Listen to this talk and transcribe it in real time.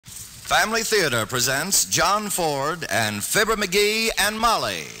Family Theater presents John Ford and Fibber McGee and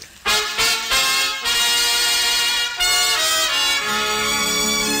Molly.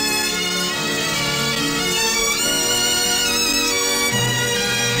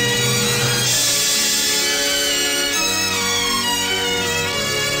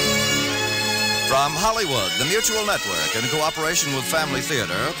 From Hollywood, the Mutual Network, in cooperation with Family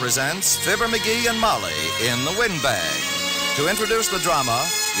Theater, presents Fibber McGee and Molly in The Windbag. To introduce the drama,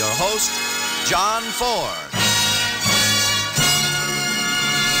 your host, John Ford.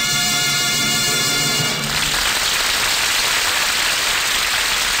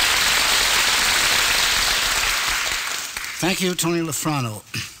 Thank you, Tony Lafrano.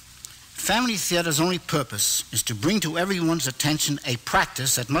 Family Theater's only purpose is to bring to everyone's attention a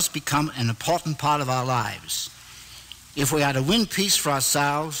practice that must become an important part of our lives. If we are to win peace for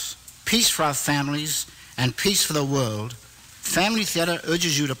ourselves, peace for our families, and peace for the world, Family Theater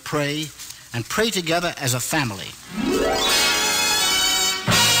urges you to pray, and pray together as a family.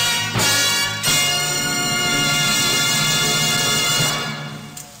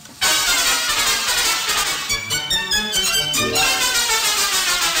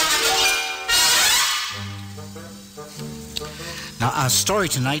 Now, our story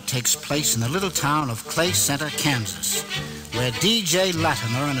tonight takes place in the little town of Clay Center, Kansas, where D.J.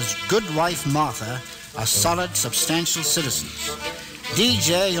 Latimer and his good wife, Martha, are solid, substantial citizens.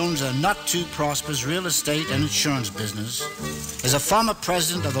 D.J. owns a not-too-prosperous real estate and insurance business, is a former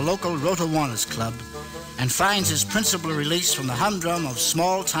president of the local Rotowandas Club, and finds his principal release from the humdrum of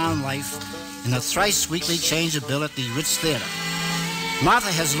small-town life in the thrice-weekly change of bill at the Ritz Theater.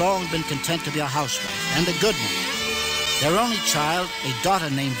 Martha has long been content to be a housewife, and a good one. Their only child, a daughter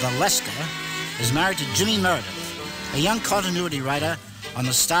named Valeska, is married to Jimmy Meredith, a young continuity writer on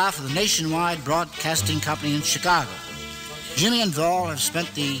the staff of the Nationwide Broadcasting Company in Chicago. Jimmy and Val have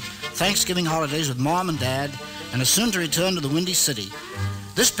spent the Thanksgiving holidays with Mom and Dad and are soon to return to the Windy City.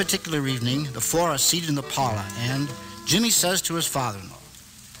 This particular evening, the four are seated in the parlor, and Jimmy says to his father-in-law,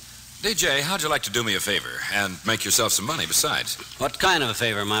 DJ, how'd you like to do me a favor and make yourself some money besides? What kind of a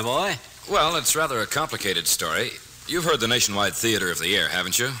favor, my boy? Well, it's rather a complicated story. You've heard the Nationwide Theater of the Year,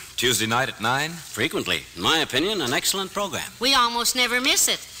 haven't you? Tuesday night at 9? Frequently. In my opinion, an excellent program. We almost never miss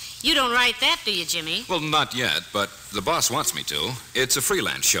it. You don't write that, do you, Jimmy? Well, not yet, but the boss wants me to. It's a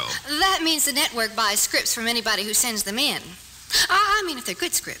freelance show. That means the network buys scripts from anybody who sends them in. I mean, if they're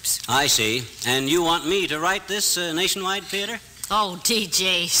good scripts. I see. And you want me to write this Nationwide Theater? Oh,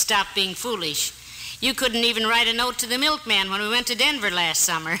 DJ, stop being foolish. You couldn't even write a note to the milkman when we went to Denver last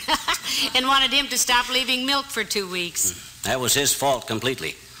summer and wanted him to stop leaving milk for 2 weeks. That was his fault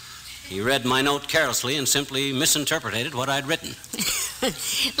completely. He read my note carelessly and simply misinterpreted what I'd written.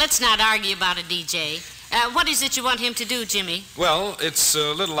 Let's not argue about it, DJ. What is it you want him to do, Jimmy? Well, it's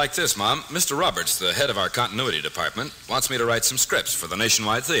a little like this, Mom. Mr. Roberts, the head of our continuity department, wants me to write some scripts for the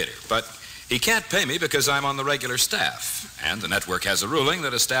Nationwide Theater, but he can't pay me because I'm on the regular staff. And the network has a ruling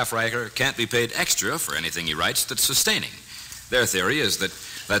that a staff writer can't be paid extra for anything he writes that's sustaining. Their theory is that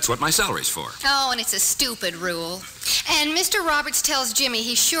that's what my salary's for. Oh, and it's a stupid rule. And Mr. Roberts tells Jimmy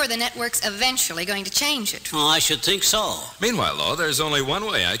he's sure the network's eventually going to change it. Oh, I should think so. Meanwhile, though, there's only one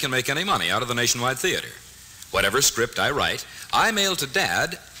way I can make any money out of the Nationwide Theater. Whatever script I write, I mail to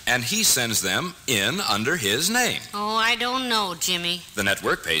Dad, and he sends them in under his name. Oh, I don't know, Jimmy. The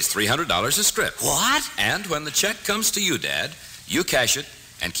network pays $300 a script. What? And when the check comes to you, Dad, you cash it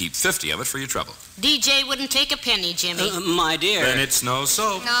and keep 50 of it for your trouble. DJ wouldn't take a penny, Jimmy. My dear. Then it's no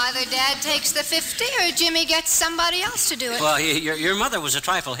soap. Either Dad takes the 50 or Jimmy gets somebody else to do it. Well, your mother was a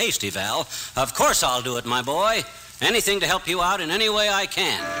trifle hasty, Val. Of course I'll do it, my boy. Anything to help you out in any way I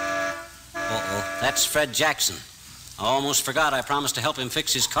can. Uh-oh, that's Fred Jackson. I almost forgot I promised to help him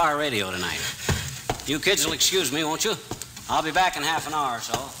fix his car radio tonight. You kids will excuse me, won't you? I'll be back in half an hour or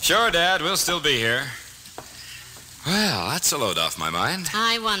so. Sure, Dad. We'll still be here. Well, that's a load off my mind.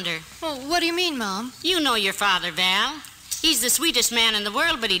 I wonder. Well, what do you mean, Mom? You know your father, Val. He's the sweetest man in the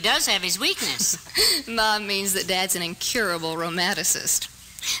world, but he does have his weakness. Mom means that Dad's an incurable romanticist.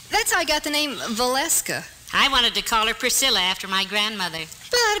 That's how I got the name Valeska. I wanted to call her Priscilla after my grandmother.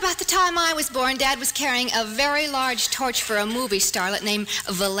 But about the time I was born, Dad was carrying a very large torch for a movie starlet named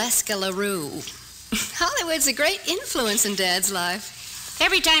Valeska LaRue. Hollywood's a great influence in Dad's life.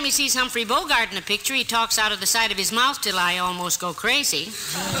 Every time he sees Humphrey Bogart in a picture, he talks out of the side of his mouth till I almost go crazy.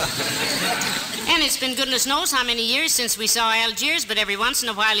 And it's been goodness knows how many years since we saw Algiers, but every once in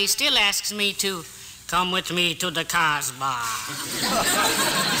a while he still asks me to come with me to the Casbah.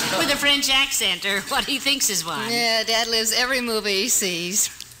 With a French accent, or what he thinks is one. Yeah, Dad lives every movie he sees.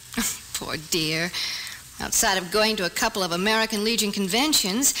 Poor dear. Outside of going to a couple of American Legion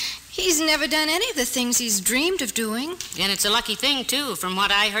conventions, he's never done any of the things he's dreamed of doing. And it's a lucky thing, too, from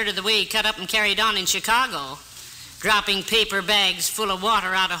what I heard of the way he cut up and carried on in Chicago. Dropping paper bags full of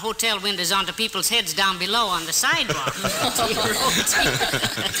water out of hotel windows onto people's heads down below on the sidewalk.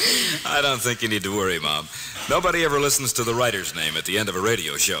 I don't think you need to worry, Mom. Nobody ever listens to the writer's name at the end of a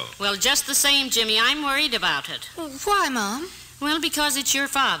radio show. Well, just the same, Jimmy, I'm worried about it. Why, Mom? Well, because it's your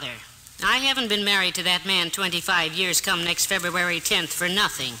father. I haven't been married to that man 25 years come next February 10th for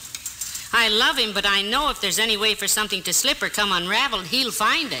nothing. I love him, but I know if there's any way for something to slip or come unraveled, he'll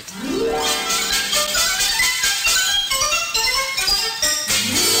find it.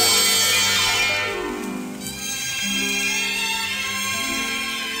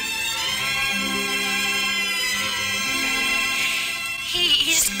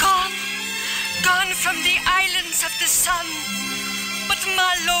 He is gone from the islands of the sun. But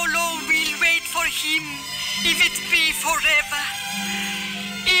my Lolo will wait for him, if it be forever.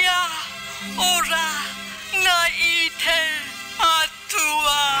 Ia ora na ite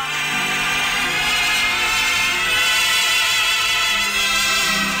atua.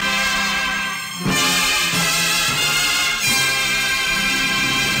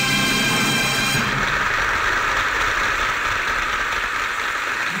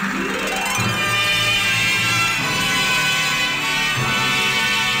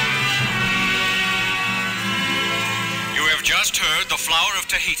 Just heard The Flower of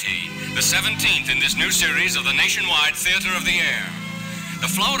Tahiti, the 17th in this new series of the Nationwide Theater of the Air. The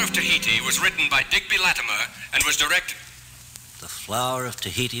Flower of Tahiti was written by Digby Latimer and was directed... The Flower of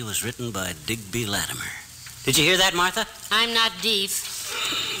Tahiti was written by Digby Latimer. Did you hear that, Martha? I'm not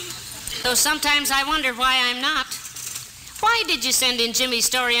deaf. Though sometimes I wonder why I'm not. Why did you send in Jimmy's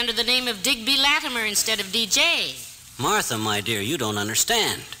story under the name of Digby Latimer instead of DJ? Martha, my dear, you don't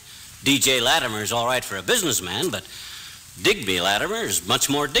understand. DJ Latimer is all right for a businessman, but Digby Latimer is much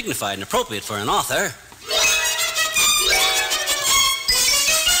more dignified and appropriate for an author.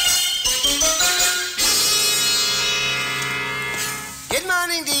 Good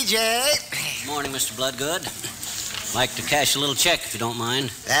morning, DJ. Good morning, Mr. Bloodgood. Like to cash a little check, if you don't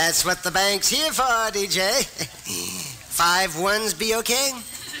mind. That's what the bank's here for, DJ. 5 ones be okay?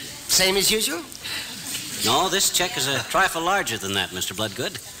 Same as usual? No, this check is a trifle larger than that, Mr.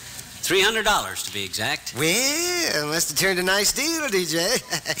 Bloodgood. $300 to be exact. Well, must have turned a nice deal, DJ.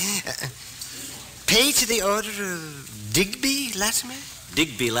 Pay to the order of Digby Latimer?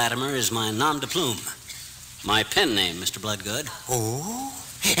 Digby Latimer is my nom de plume. My pen name, Mr. Bloodgood. Oh,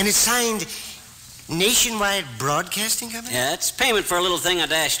 and it's signed Nationwide Broadcasting Company? Yeah, it's payment for a little thing I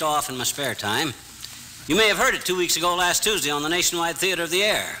dashed off in my spare time. You may have heard it 2 weeks ago last Tuesday on the Nationwide Theater of the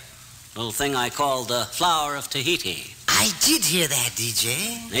Air. A little thing I called The Flower of Tahiti. I did hear that,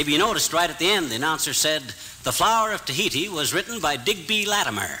 DJ. Maybe you noticed right at the end, the announcer said, The Flower of Tahiti was written by Digby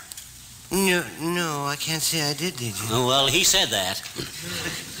Latimer. No, I can't say I did, DJ. Oh, well, he said that.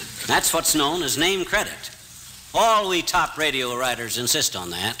 That's what's known as name credit. All we top radio writers insist on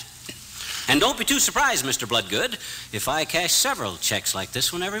that. And don't be too surprised, Mr. Bloodgood, if I cash several checks like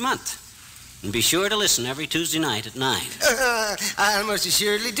this one every month. And be sure to listen every Tuesday night at 9. I'll most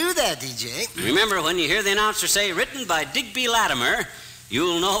assuredly do that, DJ. Remember, when you hear the announcer say, written by Digby Latimer,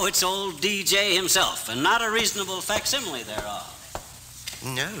 you'll know it's old DJ himself, and not a reasonable facsimile thereof.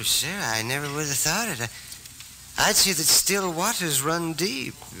 No, sir, I never would have thought it. I'd say that still waters run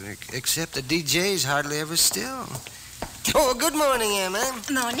deep, except the DJ's hardly ever still. Oh, good morning, Emma.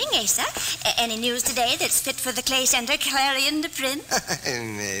 Morning, Asa. Any news today that's fit for the Clay Center Clarion to print?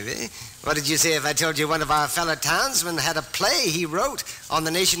 Maybe. What did you say if I told you one of our fellow townsmen had a play he wrote on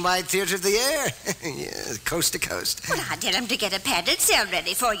the Nationwide Theater of the Air? Yeah, coast to coast. Well, I'll tell him to get a padded cell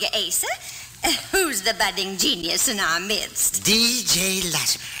ready for you, Asa. Who's the budding genius in our midst? DJ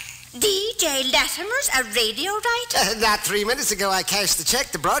Latimer. DJ Latimer's a radio writer? Not 3 minutes ago, I cashed the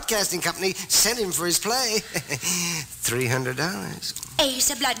check the broadcasting company sent him for his play. $300.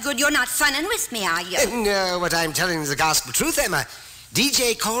 Asa Bloodgood, you're not funning with me, are you? No, what I'm telling you is the gospel truth, Emma.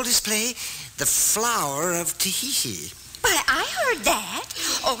 DJ called his play The Flower of Tahiti. Why, I heard that.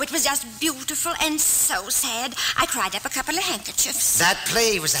 Oh, it was just beautiful and so sad. I cried up a couple of handkerchiefs. That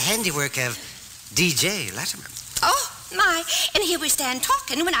play was the handiwork of DJ Latimer. Oh, my. And here we stand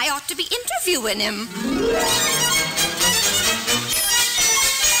talking when I ought to be interviewing him.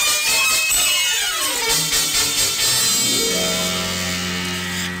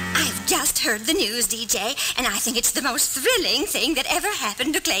 I've just heard the news, DJ, and I think it's the most thrilling thing that ever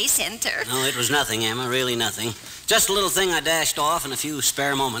happened to Clay Center. No, it was nothing, Emma, really nothing. Just a little thing I dashed off in a few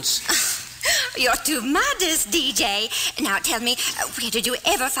spare moments. You're too modest, DJ. Now tell me, where did you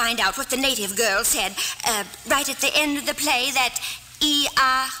ever find out what the native girl said right at the end of the play, that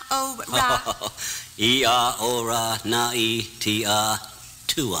E-A-O-Ra? E-A-O-Ra, na-e-T-A,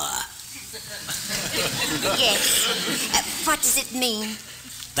 tua. Yes. What does it mean?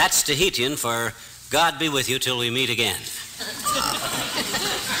 That's Tahitian for God be with you till we meet again.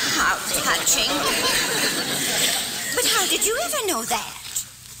 How touching. But how did you ever know that?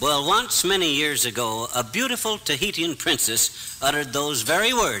 Well, once, many years ago, a beautiful Tahitian princess uttered those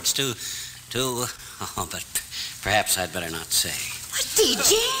very words to... Oh, but perhaps I'd better not say. What,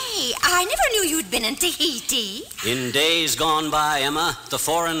 DJ? I never knew you'd been in Tahiti. In days gone by, Emma, the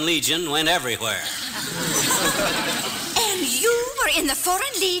Foreign Legion went everywhere. And you were in the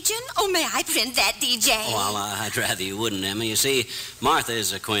Foreign Legion? Oh, may I print that, DJ? Well, I'd rather you wouldn't, Emma. You see, Martha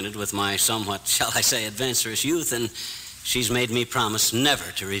is acquainted with my somewhat, shall I say, adventurous youth, and she's made me promise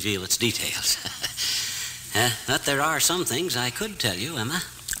never to reveal its details. But there are some things I could tell you, Emma.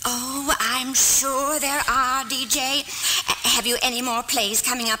 Oh, I'm sure there are, DJ. Have you any more plays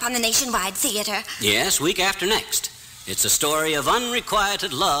coming up on the Nationwide Theater? Yes, week after next. It's a story of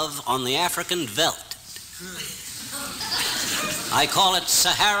unrequited love on the African veldt. I call it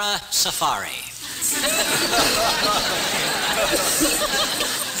Sahara Safari.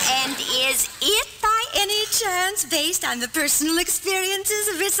 And is it by any chance based on the personal experiences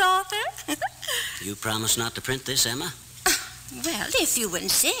of its author? You promise not to print this, Emma? Well, if you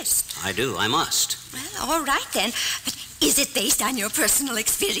insist. I do. I must. Well, all right then. But is it based on your personal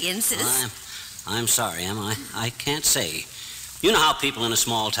experiences? I'm sorry, Emma. I can't say. You know how people in a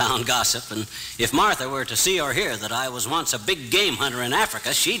small town gossip, and if Martha were to see or hear that I was once a big game hunter in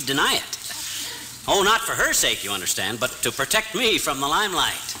Africa, she'd deny it. Oh, not for her sake, you understand, but to protect me from the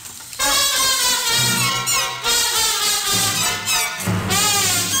limelight.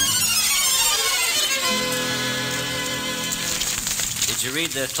 Did you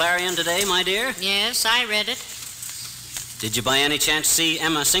read the Clarion today, my dear? Yes, I read it. Did you by any chance see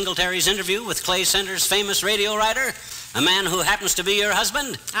Emma Singletary's interview with Clay Center's famous radio writer, a man who happens to be your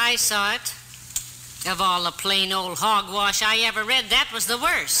husband? I saw it. Of all the plain old hogwash I ever read, that was the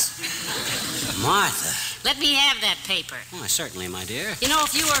worst. Martha. Let me have that paper. Why, certainly, my dear. You know,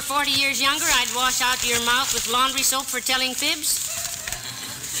 if you were 40 years younger, I'd wash out your mouth with laundry soap for telling fibs.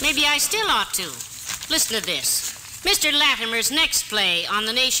 Maybe I still ought to. Listen to this. Mr. Latimer's next play on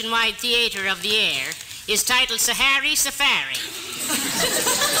the Nationwide Theater of the Air is titled Sahara Safari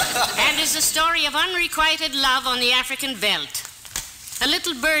and is a story of unrequited love on the African veldt. A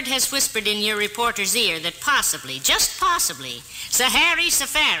little bird has whispered in your reporter's ear that possibly, just possibly, Sahara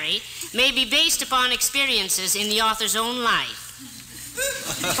Safari may be based upon experiences in the author's own life.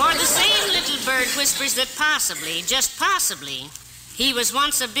 For the same little bird whispers that possibly, just possibly, he was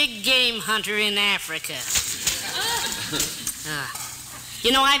once a big game hunter in Africa.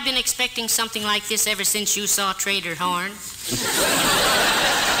 You know, I've been expecting something like this ever since you saw Trader Horn.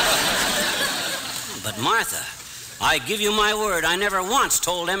 But, Martha, I give you my word, I never once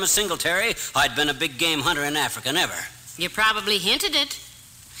told Emma Singletary I'd been a big game hunter in Africa, never. You probably hinted it.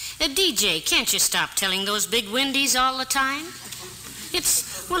 DJ, can't you stop telling those big windies all the time?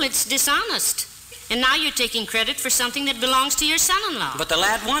 It's dishonest. And now you're taking credit for something that belongs to your son-in-law. But the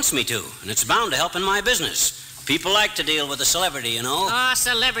lad wants me to, and it's bound to help in my business. People like to deal with a celebrity, you know. Oh,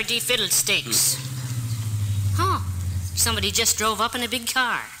 celebrity fiddlesticks. Huh. Somebody just drove up in a big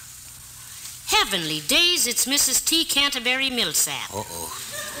car. Heavenly days, it's Mrs. T. Canterbury Millsap. Uh-oh.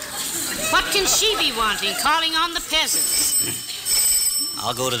 What can she be wanting, calling on the peasants?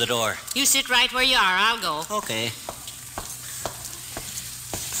 I'll go to the door. You sit right where you are. I'll go. Okay.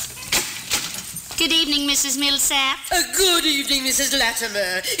 Good evening, Mrs. Millsap. Good evening, Mrs.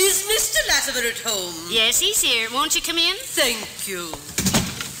 Latimer. Is Mr. Latimer at home? Yes, he's here. Won't you come in? Thank you.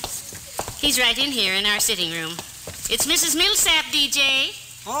 He's right in here in our sitting room. It's Mrs. Millsap, DJ.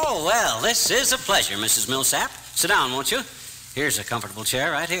 Oh, well, this is a pleasure, Mrs. Millsap. Sit down, won't you? Here's a comfortable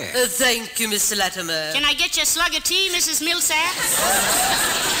chair right here. Thank you, Mr. Latimer. Can I get you a slug of tea, Mrs. Millsap?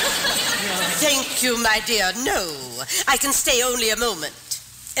 Thank you, my dear. No, I can stay only a moment.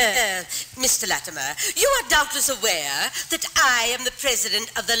 Mr. Latimer, you are doubtless aware that I am the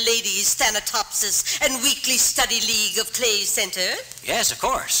president of the Ladies Thanatopsis and Weekly Study League of Clay Center. Yes, of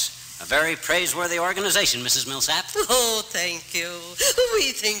course. A very praiseworthy organization, Mrs. Millsap. Oh, thank you.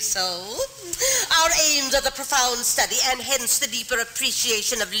 We think so. Our aims are the profound study and hence the deeper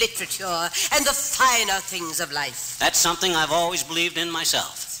appreciation of literature and the finer things of life. That's something I've always believed in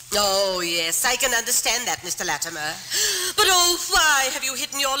myself. Oh, yes, I can understand that, Mr. Latimer. But oh, why have you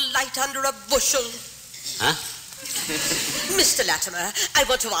hidden your light under a bushel? Huh? Mr. Latimer, I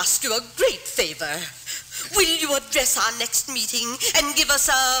want to ask you a great favor. Will you address our next meeting and give us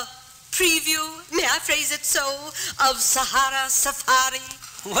a preview, may I phrase it so, of Sahara Safari?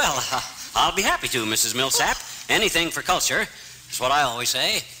 Well, I'll be happy to, Mrs. Millsap. Anything for culture is what I always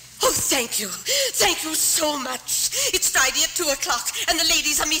say. Oh, thank you. Thank you so much. It's Friday at 2 o'clock, and the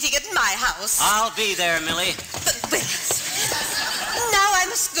ladies are meeting at my house. I'll be there, Millie. Well, now I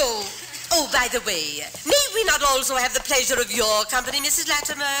must go. Oh, by the way, may we not also have the pleasure of your company, Mrs.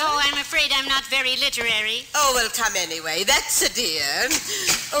 Latimer? Oh, I'm afraid I'm not very literary. Oh, well, come anyway. That's a dear.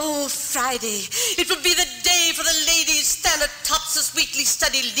 Oh, Friday. It will be the day for the Ladies Thanatopsis Weekly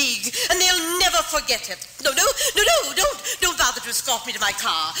Study League, and they'll never forget it. No, don't bother to escort me to my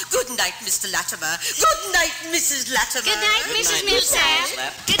car. Good night, Mr. Latimer. Good night, Mrs. Latimer. Good night, Mrs.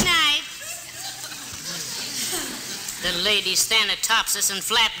 Millsap. Good night. The Ladies Thanatopsis and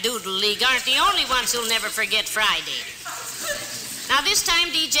Flapdoodle League aren't the only ones who'll never forget Friday. Now, this time,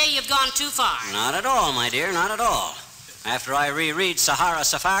 DJ, you've gone too far. Not at all, my dear, not at all. After I reread Sahara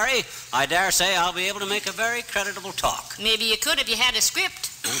Safari, I dare say I'll be able to make a very creditable talk. Maybe you could if you had a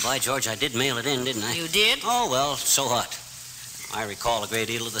script. Well, by George, I did mail it in, didn't I? You did? Oh, well, so what? I recall a great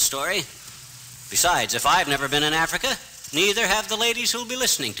deal of the story. Besides, if I've never been in Africa, neither have the ladies who'll be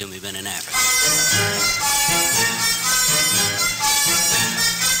listening to me been in Africa.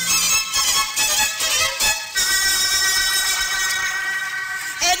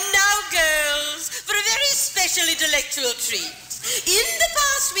 Special intellectual treat. In the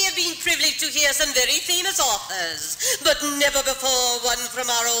past, we have been privileged to hear some very famous authors, but never before one from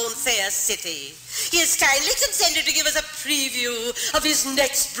our own fair city. He has kindly consented to give us a preview of his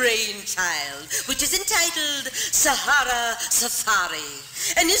next brainchild, which is entitled Sahara Safari,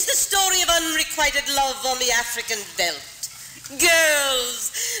 and is the story of unrequited love on the African veldt.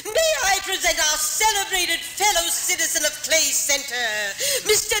 Girls, may I present our celebrated fellow citizen of Clay Center,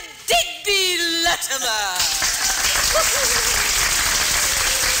 Mr. Digby Latimer.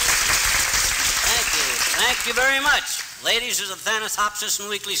 Thank you very much, ladies of the Thanatopsis and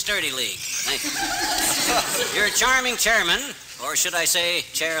Weekly Sturdy League. Thank you. Your charming chairman, or should I say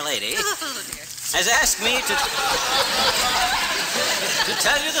chair lady, has asked me to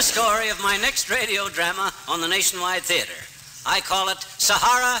tell you the story of my next radio drama on the Nationwide Theater. I call it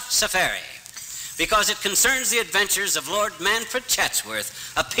Sahara Safari because it concerns the adventures of Lord Manfred Chatsworth,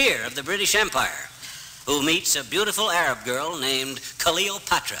 a peer of the British Empire, who meets a beautiful Arab girl named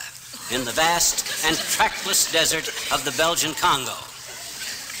Cleopatra in the vast and trackless desert of the Belgian Congo.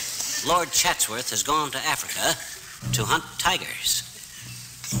 Lord Chatsworth has gone to Africa to hunt tigers.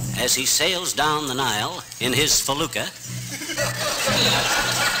 As he sails down the Nile in his felucca,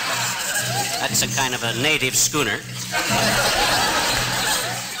 that's a kind of a native schooner,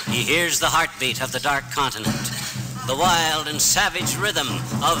 he hears the heartbeat of the dark continent, the wild and savage rhythm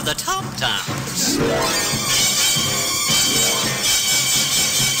of the top towns.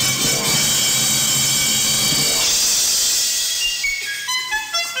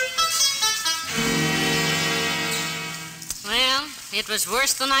 Well, it was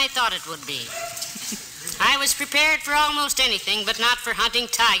worse than I thought it would be. I was prepared for almost anything, but not for hunting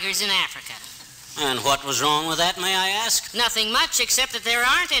tigers in Africa. And what was wrong with that, may I ask? Nothing much, except that there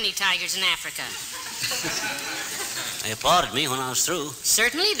aren't any tigers in Africa. They applauded me when I was through.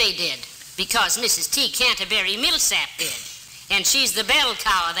 Certainly they did, because Mrs. T. Canterbury Millsap did. And she's the bell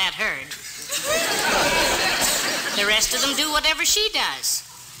cow of that herd. The rest of them do whatever she does.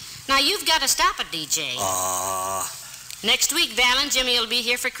 Now, you've got to stop it, DJ. Next week, Val and Jimmy will be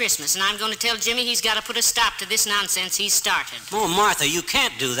here for Christmas, and I'm going to tell Jimmy he's got to put a stop to this nonsense he's started. Oh, Martha, you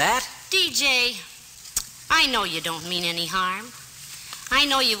can't do that. DJ, I know you don't mean any harm. I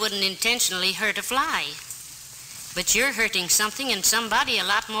know you wouldn't intentionally hurt a fly. But you're hurting something and somebody a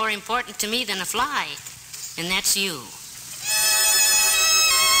lot more important to me than a fly, and that's you.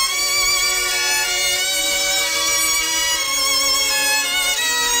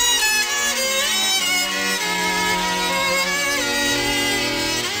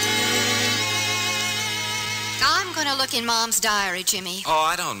 I'm going to look in Mom's diary, Jimmy. Oh,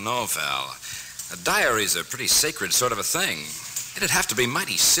 I don't know, Val. A diary's a pretty sacred sort of a thing. It'd have to be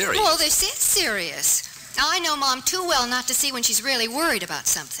mighty serious. Well, this is serious. I know Mom too well not to see when she's really worried about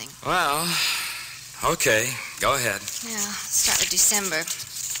something. Well, okay. Go ahead. Yeah, start with December.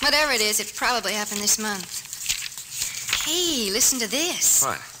 Whatever it is, it probably happened this month. Hey, listen to this.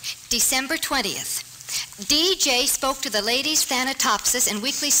 What? December 20th. DJ spoke to the Ladies Thanatopsis and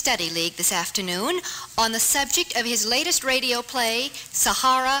Weekly Study League this afternoon on the subject of his latest radio play,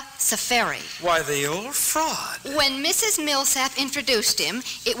 Sahara Safari. Why, the old fraud. When Mrs. Millsap introduced him,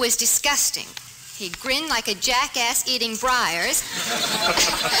 it was disgusting. He grinned like a jackass eating briars,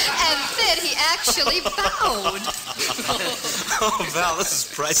 and then he actually bowed. Oh, Val, this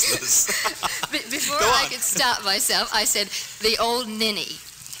is priceless. Before I could stop myself, I said, the old ninny.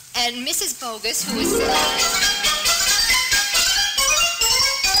 And Mrs. Bogus, who was sitting...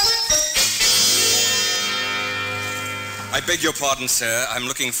 I beg your pardon, sir. I'm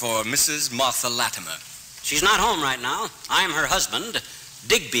looking for Mrs. Martha Latimer. She's not home right now. I'm her husband,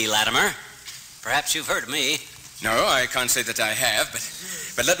 Digby Latimer. Perhaps you've heard of me. No, I can't say that I have,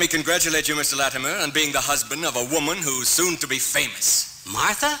 but let me congratulate you, Mr. Latimer, on being the husband of a woman who's soon to be famous.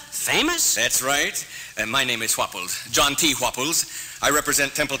 Martha? Famous? That's right. My name is Whopples, John T. Whopples. I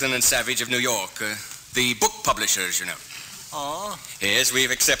represent Templeton and Savage of New York, the book publishers, you know. Oh. Yes, we've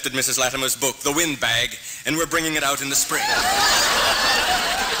accepted Mrs. Latimer's book, The Windbag, and we're bringing it out in the spring.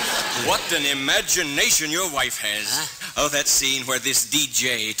 What an imagination your wife has. Huh? Oh, that scene where this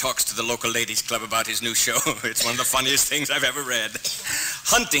DJ talks to the local ladies' club about his new show. It's one of the funniest things I've ever read.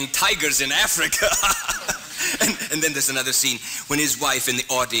 Hunting tigers in Africa. and then there's another scene when his wife in the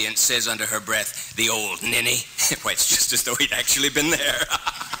audience says under her breath, the old ninny. Why, it's just as though he'd actually been there.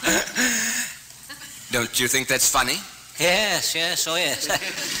 Don't you think that's funny? Yes, oh yes.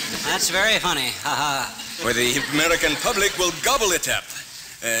 That's very funny. Where the American public will gobble it up.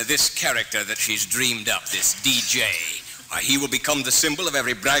 This character that she's dreamed up, this DJ, he will become the symbol of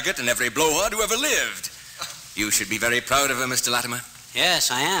every braggart and every blowhard who ever lived. You should be very proud of her, Mr. Latimer.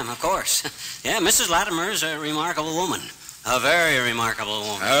 Yes, I am, of course. Yeah, Mrs. Latimer's a remarkable woman. A very remarkable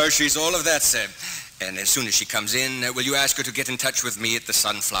woman. Oh, she's all of that, sir. And as soon as she comes in, will you ask her to get in touch with me at the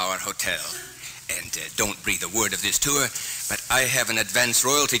Sunflower Hotel? And don't breathe a word of this to her, but I have an advance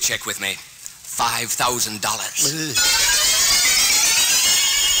royalty check with me. $5,000.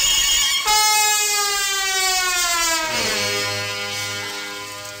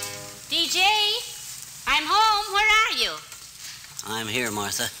 DJ, I'm home. Where are you? I'm here,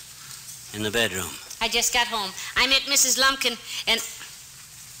 Martha, in the bedroom. I just got home. I met Mrs. Lumpkin, and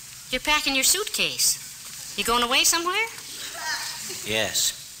you're packing your suitcase. You going away somewhere?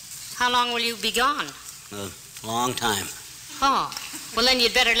 Yes. How long will you be gone? A long time. Oh, well then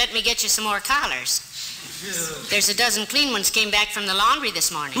you'd better let me get you some more collars. There's a dozen clean ones came back from the laundry this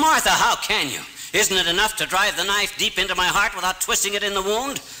morning. Martha, how can you? Isn't it enough to drive the knife deep into my heart without twisting it in the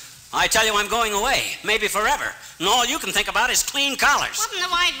wound? I tell you I'm going away, maybe forever, and all you can think about is clean collars. What in the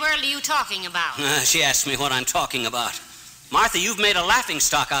wide world are you talking about? She asked me what I'm talking about. Martha, you've made a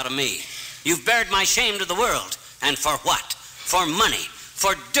laughingstock out of me. You've bared my shame to the world. And for what? For money.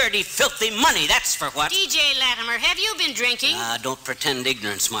 For dirty, filthy money, that's for what. DJ Latimer, have you been drinking? Don't pretend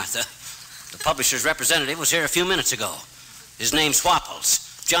ignorance, Martha. The publisher's representative was here a few minutes ago. His name's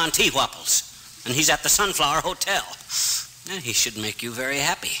Whopples, John T. Whopples, and he's at the Sunflower Hotel. He should make you very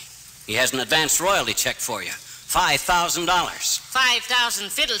happy. He has an advance royalty check for you, $5,000.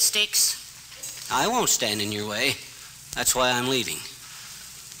 5,000 fiddlesticks. I won't stand in your way. That's why I'm leaving.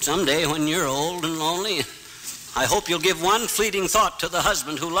 Someday when you're old and lonely, I hope you'll give one fleeting thought to the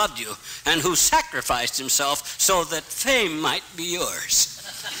husband who loved you and who sacrificed himself so that fame might be yours.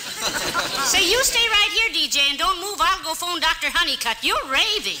 Say, you stay right here, DJ, and don't move. I'll go phone Dr. Honeycutt. You're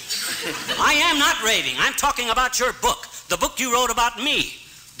raving. I am not raving. I'm talking about your book, the book you wrote about me,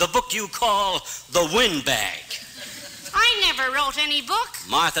 the book you call The Windbag. I never wrote any book.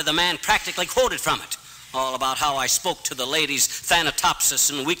 Martha, the man practically quoted from it, all about how I spoke to the ladies' Thanatopsis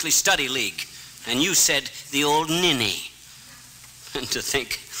and Weekly Study League. And you said, the old ninny. And to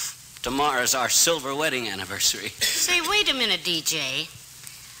think, tomorrow's our silver wedding anniversary. Say, wait a minute, DJ.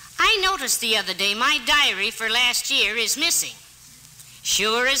 I noticed the other day my diary for last year is missing.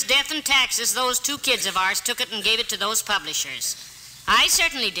 Sure as death and taxes, those two kids of ours took it and gave it to those publishers. I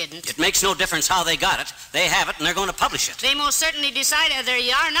certainly didn't. It makes no difference how they got it. They have it, and they're going to publish it. They most certainly decided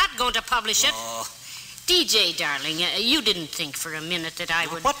they are not going to publish it. Oh. DJ, darling, you didn't think for a minute that I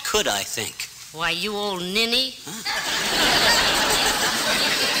would... What could I think? Why, you old ninny. Huh?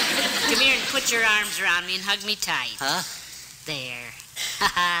 Come here and put your arms around me and hug me tight. Huh? There.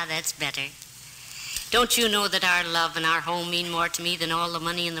 Ha-ha, that's better. Don't you know that our love and our home mean more to me than all the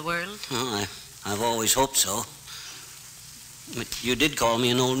money in the world? Oh, I've always hoped so. But you did call me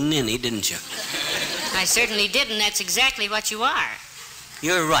an old ninny, didn't you? I certainly did, and that's exactly what you are.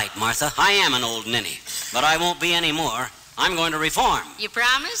 You're right, Martha. I am an old ninny, but I won't be any more. I'm going to reform. You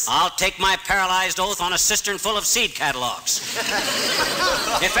promise? I'll take my paralyzed oath on a cistern full of seed catalogs.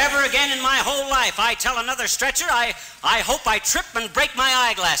 If ever again in my whole life I tell another stretcher, I hope I trip and break my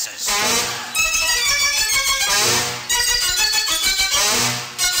eyeglasses.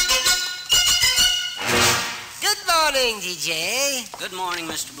 Good morning, DJ. Good morning,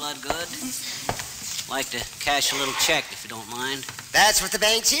 Mr. Bloodgood. like to cash a little check, if you don't mind. That's what the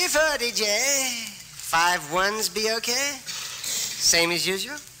bank's here for, DJ. 5 ones be okay? Same as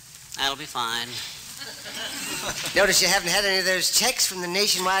usual? That'll be fine. Notice you haven't had any of those checks from the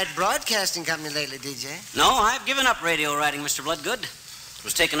Nationwide Broadcasting Company lately, DJ. No, I've given up radio writing, Mr. Bloodgood. It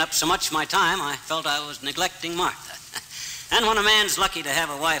was taking up so much of my time, I felt I was neglecting Martha. And when a man's lucky to have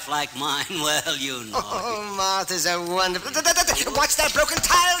a wife like mine, well, you know. Oh, Martha's a wonderful... Watch that broken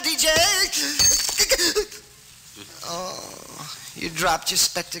tile, DJ! Oh, you dropped your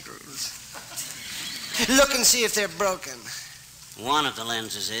spectacles. Look and see if they're broken. One of the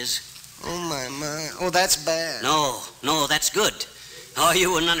lenses is. Oh, my. Oh, that's bad. No, that's good. Oh,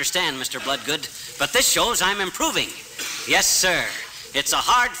 you wouldn't understand, Mr. Bloodgood. But this shows I'm improving. Yes, sir. It's a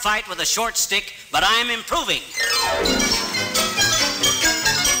hard fight with a short stick, but I'm improving.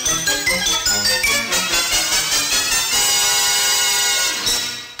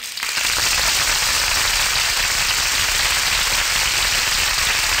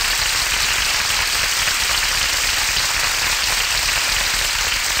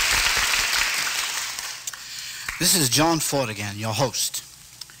 This is John Ford again, your host.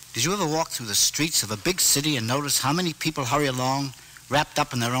 Did you ever walk through the streets of a big city and notice how many people hurry along, wrapped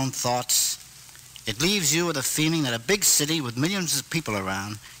up in their own thoughts? It leaves you with a feeling that a big city with millions of people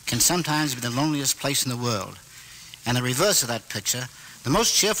around can sometimes be the loneliest place in the world. And the reverse of that picture, the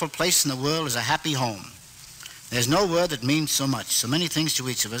most cheerful place in the world is a happy home. There's no word that means so much, so many things to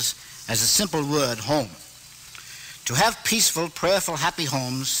each of us, as the simple word home. To have peaceful, prayerful, happy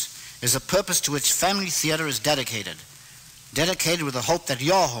homes is a purpose to which Family Theater is dedicated with the hope that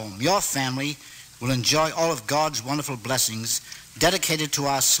your home, your family, will enjoy all of God's wonderful blessings, dedicated to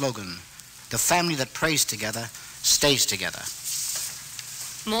our slogan, the family that prays together stays together.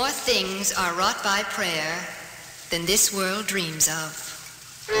 More things are wrought by prayer than this world dreams of.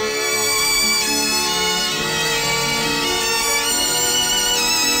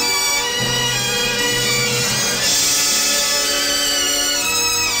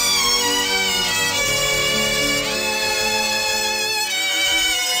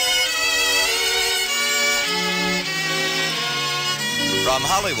 From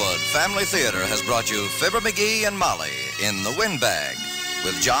Hollywood, Family Theater has brought you Fibber McGee and Molly in The Windbag,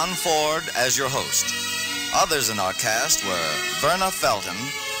 with John Ford as your host. Others in our cast were Verna Felton,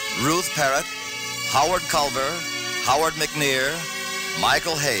 Ruth Parrott, Howard Culver, Howard McNear,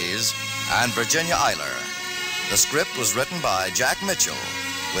 Michael Hayes, and Virginia Eiler. The script was written by Jack Mitchell,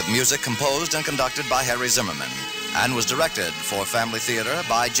 with music composed and conducted by Harry Zimmerman, and was directed for Family Theater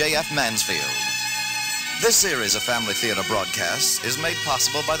by J.F. Mansfield. This series of Family Theater broadcasts is made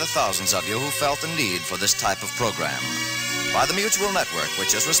possible by the thousands of you who felt the need for this type of program, by the Mutual Network,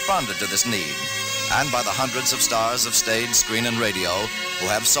 which has responded to this need, and by the hundreds of stars of stage, screen, and radio who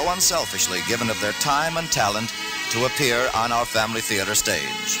have so unselfishly given of their time and talent to appear on our Family Theater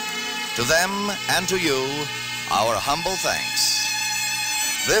stage. To them and to you, our humble thanks.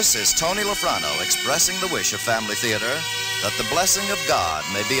 This is Tony Lafrano expressing the wish of Family Theater that the blessing of God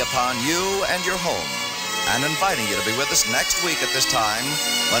may be upon you and your home, and inviting you to be with us next week at this time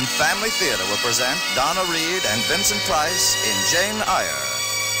when Family Theater will present Donna Reed and Vincent Price in Jane Eyre.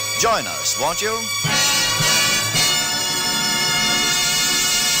 Join us, won't you?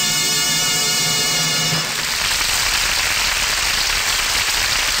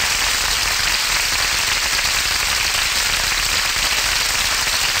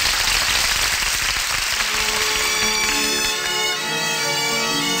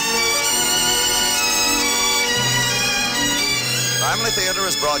 Family Theater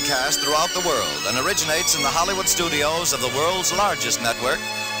is broadcast throughout the world and originates in the Hollywood studios of the world's largest network,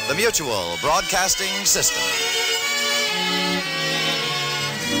 the Mutual Broadcasting System.